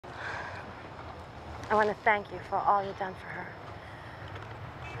I want to thank you for all you've done for her.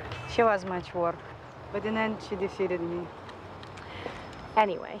 She was much work, but in the end, she defeated me.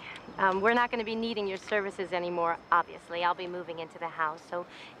 Anyway, we're not going to be needing your services anymore, obviously. I'll be moving into the house. So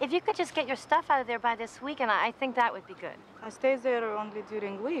if you could just get your stuff out of there by this weekend, I think that would be good. I stay there only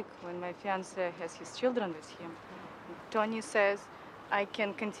during week when my fiancé has his children with him. Tony says I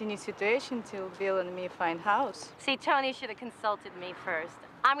can continue situation till Bill and me find house. See, Tony should have consulted me first.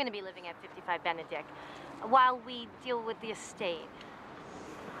 I'm going to be living at 55 Benedict while we deal with the estate.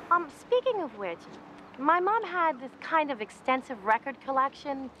 Speaking of which, my mom had this kind of extensive record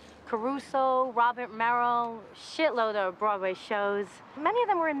collection. Caruso, Robert Merrill, shitload of Broadway shows. Many of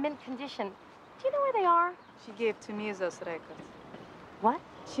them were in mint condition. Do you know where they are? She gave to me those records. What?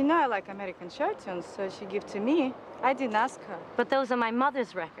 She know I like American show tunes, so she gave to me. I didn't ask her. But those are my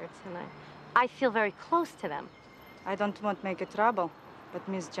mother's records, and I feel very close to them. I don't want to make a trouble, but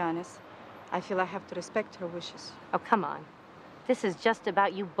Miss Janice, I feel I have to respect her wishes. Oh, come on. This is just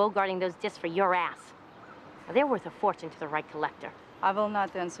about you bogarting those discs for your ass. Now, they're worth a fortune to the right collector. I will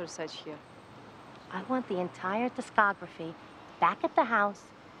not answer such here. I want the entire discography back at the house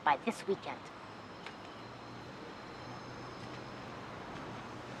by this weekend.